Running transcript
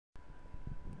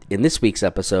In this week's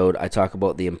episode, I talk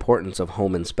about the importance of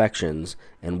home inspections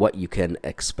and what you can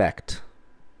expect.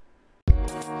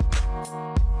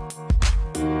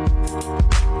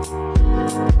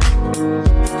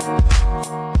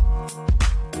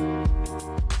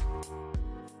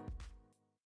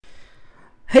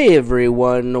 Hey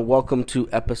everyone, welcome to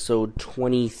episode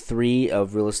 23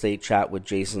 of Real Estate Chat with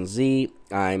Jason Z.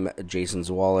 I'm Jason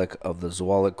Zawalik of the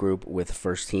Zawalik Group with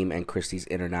First Team and Christie's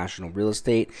International Real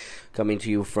Estate, coming to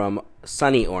you from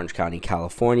sunny Orange County,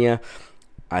 California.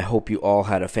 I hope you all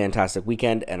had a fantastic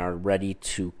weekend and are ready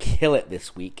to kill it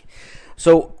this week.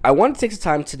 So I want to take some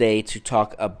time today to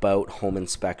talk about home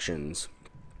inspections.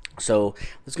 So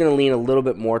it's going to lean a little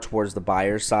bit more towards the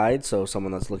buyer's side, so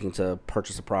someone that's looking to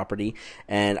purchase a property.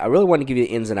 And I really want to give you the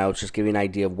ins and outs, just give you an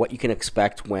idea of what you can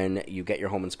expect when you get your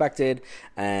home inspected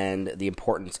and the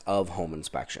importance of home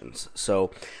inspections.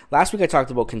 So last week I talked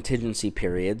about contingency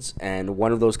periods, and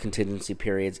one of those contingency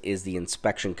periods is the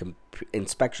inspection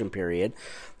period.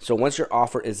 So once your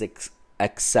offer is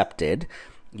accepted,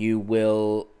 you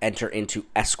will enter into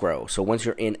escrow. So once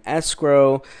you're in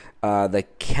escrow, the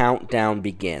countdown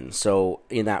begins. So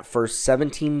in that first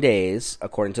 17 days,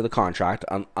 according to the contract,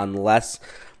 unless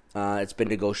it's been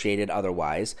negotiated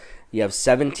otherwise, you have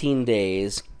 17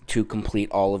 days to complete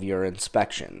all of your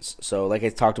inspections. So like I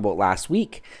talked about last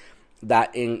week,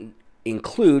 that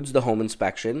includes the home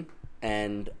inspection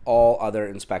and all other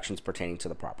inspections pertaining to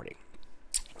the property.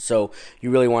 So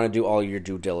you really want to do all your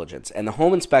due diligence. And the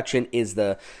home inspection is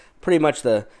pretty much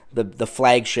the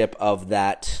flagship of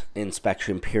that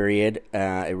inspection period.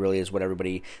 It really is what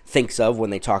everybody thinks of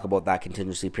when they talk about that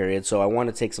contingency period. So I want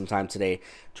to take some time today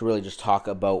to really just talk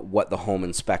about what the home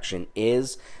inspection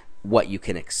is, what you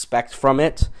can expect from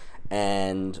it,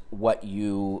 and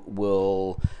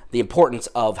the importance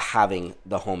of having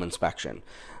the home inspection.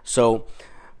 So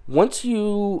once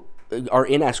you are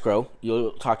in escrow,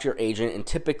 you'll talk to your agent, and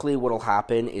typically what will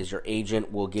happen is your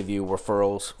agent will give you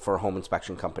referrals for home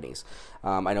inspection companies.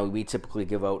 I know we typically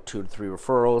give out 2 to 3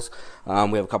 referrals.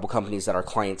 We have a couple companies that our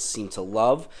clients seem to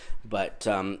love, but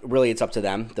really it's up to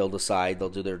them. They'll decide, they'll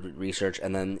do their research,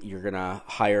 and then you're going to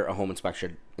hire a home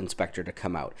inspector to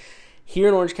come out. Here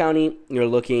in Orange County, you're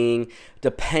looking,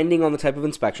 depending on the type of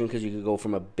inspection, because you could go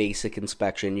from a basic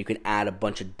inspection, you can add a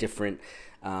bunch of different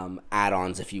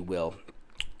add-ons, if you will,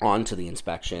 onto the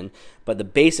inspection, but the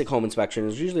basic home inspection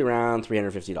is usually around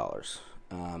 $350,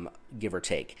 give or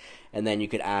take. And then you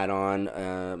could add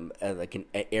on like an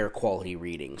air quality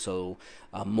reading, so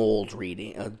a mold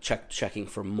reading, checking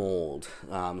for mold.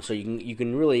 So you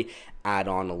can really add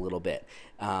on a little bit.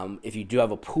 If you do have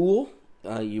a pool,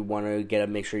 you want to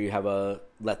make sure you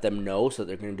let them know, so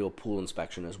they're going to do a pool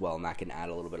inspection as well, and that can add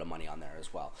a little bit of money on there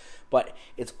as well. But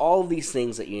it's all of these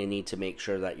things that you need to make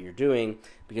sure that you're doing,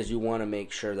 because you want to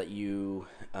make sure that you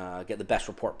get the best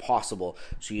report possible,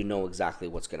 so you know exactly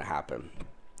what's going to happen.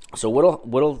 So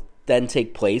what'll then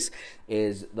take place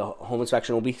is the home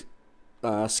inspection will be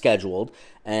scheduled,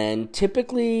 and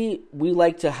typically we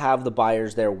like to have our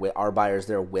buyers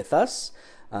there with us.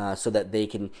 So that they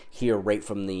can hear right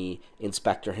from the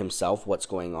inspector himself what's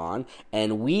going on.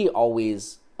 And we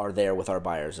always are there with our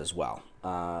buyers as well.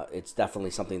 It's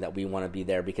definitely something that we want to be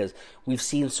there, because we've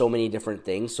seen so many different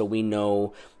things. So we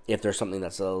know if there's something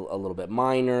that's a little bit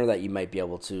minor that you might be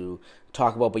able to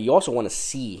talk about, but you also want to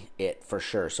see it for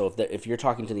sure. So if you're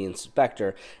talking to the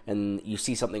inspector and you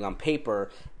see something on paper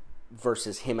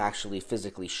versus him actually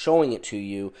physically showing it to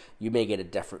you, you may get a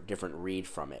different read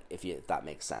from it, if that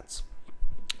makes sense.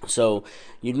 So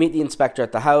you'd meet the inspector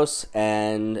at the house,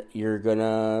 and you're going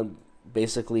to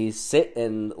basically sit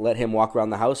and let him walk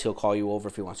around the house. He'll call you over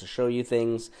if he wants to show you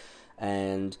things.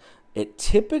 And it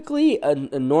typically,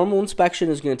 a normal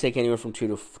inspection is going to take anywhere from 2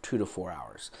 to 4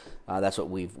 hours. That's what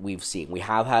we've seen. We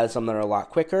have had some that are a lot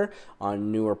quicker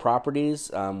on newer properties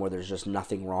where there's just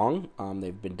nothing wrong.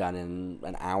 They've been done in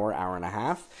an hour and a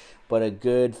half. But a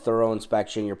good, thorough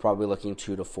inspection, you're probably looking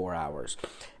 2 to 4 hours.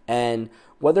 And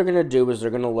what they're going to do is they're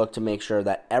going to look to make sure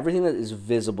that everything that is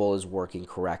visible is working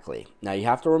correctly. Now, you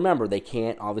have to remember, they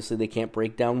can't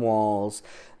break down walls.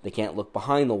 They can't look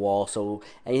behind the wall. So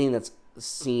anything that's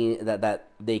seen that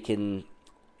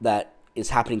is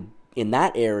happening in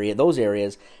that area, those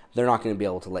areas, they're not going to be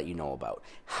able to let you know about.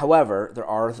 However, there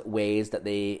are ways that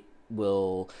they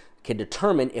can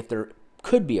determine if there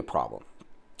could be a problem.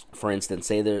 For instance,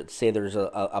 say there's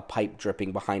a pipe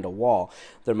dripping behind a wall,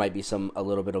 there might be a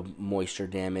little bit of moisture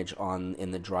damage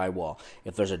in the drywall.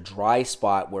 If there's a dry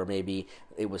spot where maybe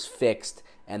it was fixed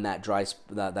and that dry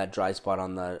spot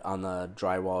on the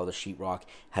drywall or the sheetrock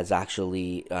has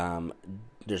actually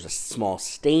there's a small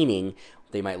staining,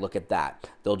 They might look at that.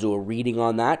 They'll do a reading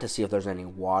on that to see if there's any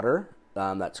water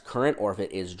that's current or if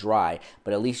it is dry.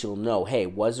 But at least you'll know, hey,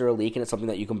 was there a leak? And it's something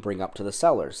that you can bring up to the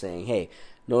seller saying, hey,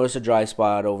 notice a dry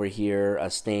spot over here, a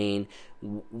stain.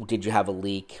 Did you have a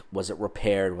leak? Was it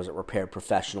repaired? Was it repaired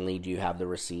professionally? Do you have the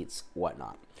receipts?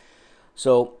 Whatnot.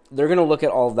 So they're going to look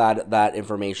at all of that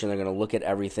information. They're going to look at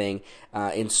everything.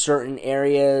 In certain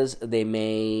areas, they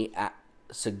may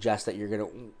suggest that you're going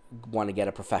to want to get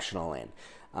a professional in.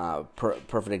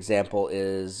 Perfect example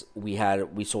is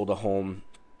we sold a home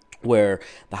where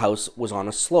the house was on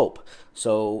a slope.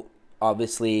 So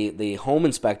obviously the home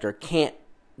inspector can't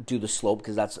do the slope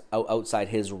because that's outside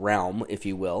his realm, if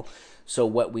you will. So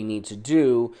what we need to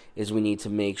do is we need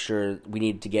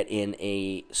to get in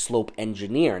a slope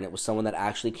engineer, and it was someone that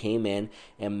actually came in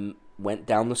and went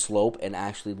down the slope and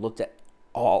actually looked at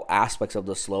all aspects of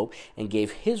the slope and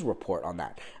gave his report on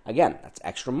that. Again, that's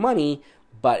extra money,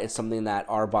 but it's something that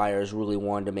our buyers really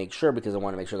wanted to make sure because they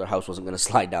wanted to make sure their house wasn't going to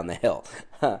slide down the hill.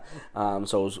 So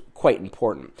it was quite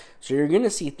important. So you're going to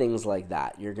see things like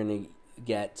that. You're going to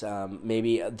get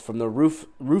maybe from the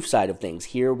roof side of things.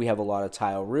 Here we have a lot of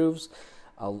tile roofs.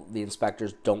 The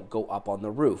inspectors don't go up on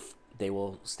the roof. They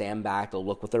will stand back, they'll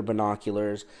look with their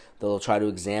binoculars, they'll try to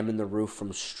examine the roof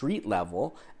from street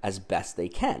level as best they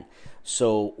can.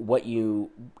 So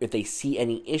if they see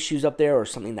any issues up there or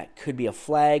something that could be a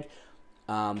flag,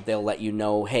 they'll let you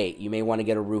know, hey, you may want to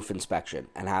get a roof inspection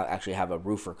and actually have a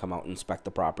roofer come out and inspect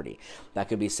the property. That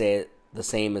could be the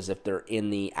same as if they're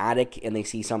in the attic and they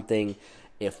see something,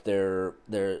 if they're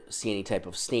see any type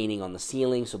of staining on the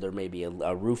ceiling, so there may be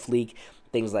a roof leak,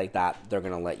 things like that, they're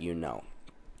going to let you know.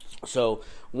 So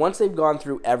once they've gone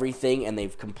through everything and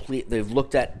they've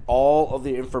looked at all of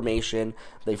the information,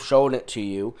 they've shown it to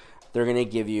you, they're going to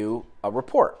give you a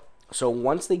report. So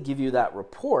once they give you that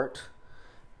report,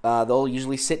 they'll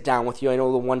usually sit down with you. I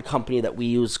know the one company that we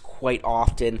use quite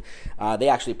often, they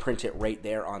actually print it right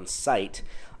there on site,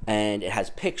 and it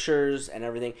has pictures and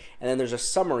everything, and then there's a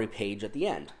summary page at the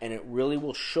end, and it really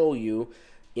will show you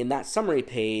in that summary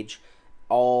page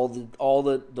all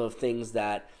the things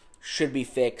that should be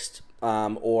fixed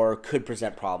or could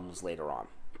present problems later on.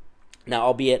 Now,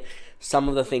 albeit some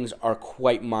of the things are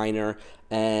quite minor,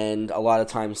 and a lot of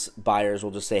times buyers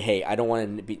will just say, hey, I don't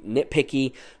want to be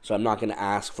nitpicky, so I'm not going to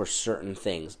ask for certain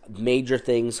things. Major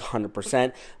things,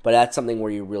 100%, but that's something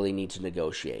where you really need to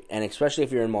negotiate. And especially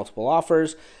if you're in multiple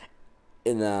offers,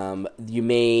 you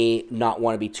may not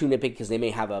want to be too nitpicky because they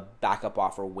may have a backup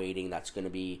offer waiting that's going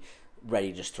to be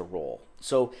ready just to roll.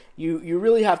 So you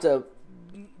really have to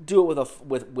do it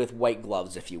with white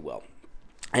gloves, if you will.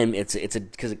 And it's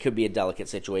because it could be a delicate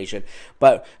situation.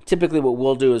 But typically what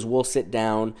we'll do is we'll sit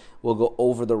down, we'll go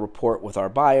over the report with our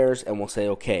buyers, and we'll say,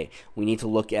 okay, we need to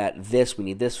look at this, we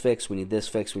need this fixed, we need this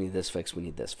fixed, we need this fixed, we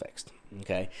need this fixed.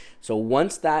 Okay? So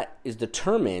once that is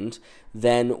determined,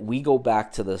 then we go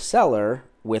back to the seller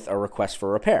with a request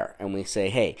for repair. And we say,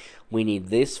 hey, we need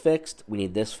this fixed, we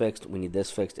need this fixed, we need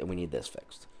this fixed, and we need this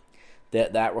fixed.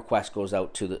 That request goes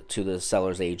out to the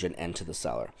seller's agent and to the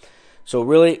seller. So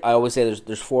really, I always say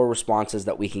there's 4 responses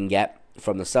that we can get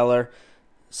from the seller.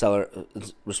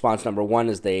 Response number 1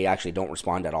 is they actually don't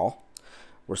respond at all.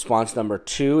 Response number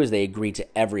 2 is they agree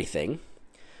to everything.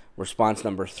 Response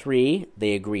number 3,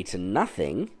 they agree to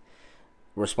nothing.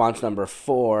 Response number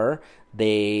 4,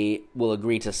 they will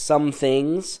agree to some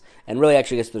things. And really,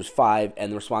 actually, I guess there's 5.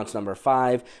 And the response number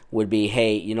 5 would be,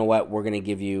 hey, you know what? We're going to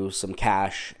give you some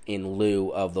cash in lieu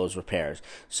of those repairs.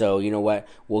 So, you know what?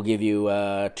 We'll give you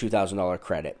a $2,000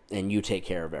 credit, and you take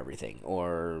care of everything,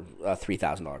 or a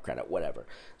 $3,000 credit, whatever.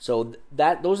 So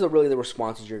those are really the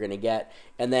responses you're going to get.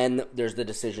 And then there's the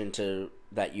decision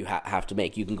that you have to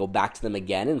make. You can go back to them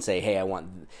again and say, hey, I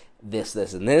want this,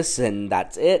 this, and this, and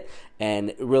that's it.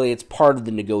 And really, it's part of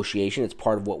the negotiation. It's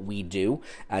part of what we do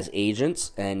as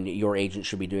agents, and your agent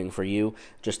should be doing for you,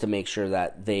 just to make sure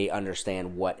that they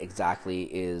understand what exactly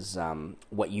is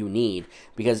what you need.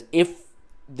 Because if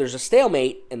there's a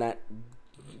stalemate and that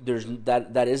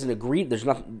isn't agreed,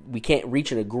 we can't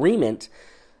reach an agreement.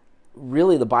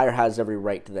 Really, the buyer has every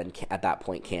right to then at that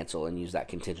point cancel and use that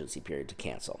contingency period to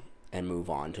cancel and move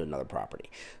on to another property.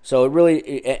 So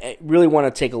it really want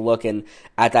to take a look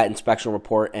at that inspection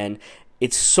report, and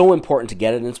it's so important to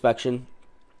get an inspection.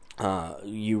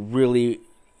 You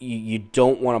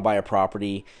don't want to buy a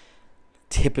property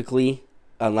typically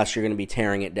unless you're going to be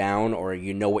tearing it down or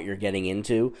you know what you're getting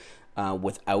into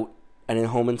without an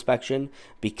in-home inspection,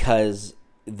 because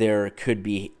there could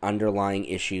be underlying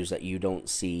issues that you don't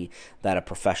see that a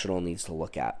professional needs to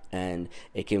look at, and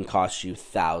it can cost you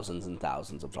thousands and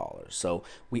thousands of dollars. So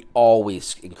we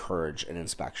always encourage an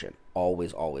inspection,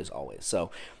 always, always, always. So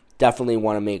definitely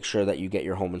want to make sure that you get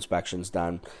your home inspections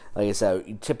done. Like I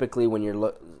said, typically when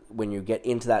you get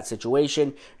into that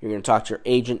situation, you're going to talk to your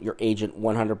agent. Your agent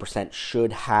 100%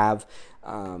 should have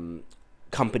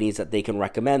companies that they can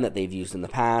recommend that they've used in the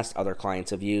past, other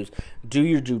clients have used. Do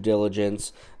your due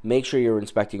diligence. Make sure you're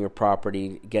inspecting your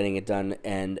property, getting it done,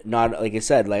 and not, like I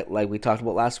said, like we talked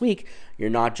about last week, you're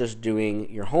not just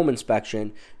doing your home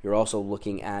inspection, you're also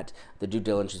looking at the due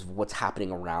diligence of what's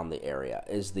happening around the area.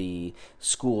 Is the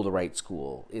school the right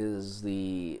school? Is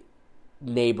the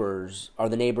neighbors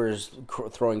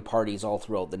throwing parties all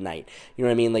throughout the night? You know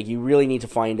what I mean? Like, you really need to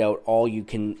find out all you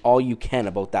can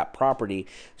about that property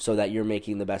so that you're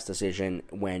making the best decision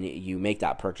when you make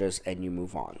that purchase and you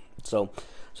move on. So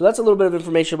that's a little bit of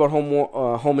information about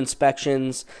home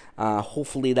inspections.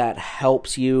 Hopefully that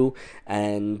helps you.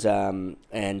 And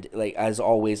like, as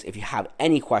always, if you have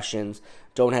any questions,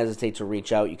 don't hesitate to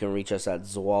reach out. You can reach us at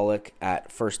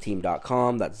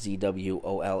zwolak@firstteam.com. That's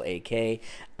ZWOLAK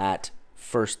at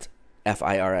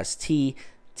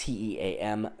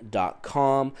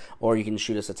firstteam.com, or you can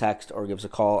shoot us a text or give us a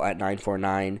call at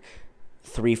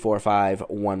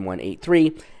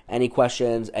 949-345-1183. Any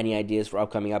questions, any ideas for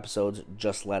upcoming episodes,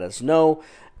 just let us know.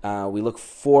 We look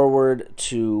forward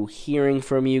to hearing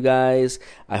from you guys.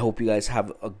 I hope you guys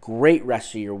have a great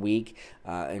rest of your week.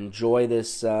 Enjoy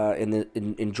this.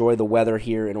 Enjoy the weather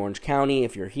here in Orange County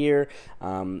if you're here.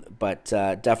 But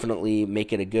definitely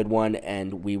make it a good one,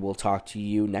 and we will talk to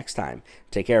you next time.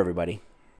 Take care, everybody.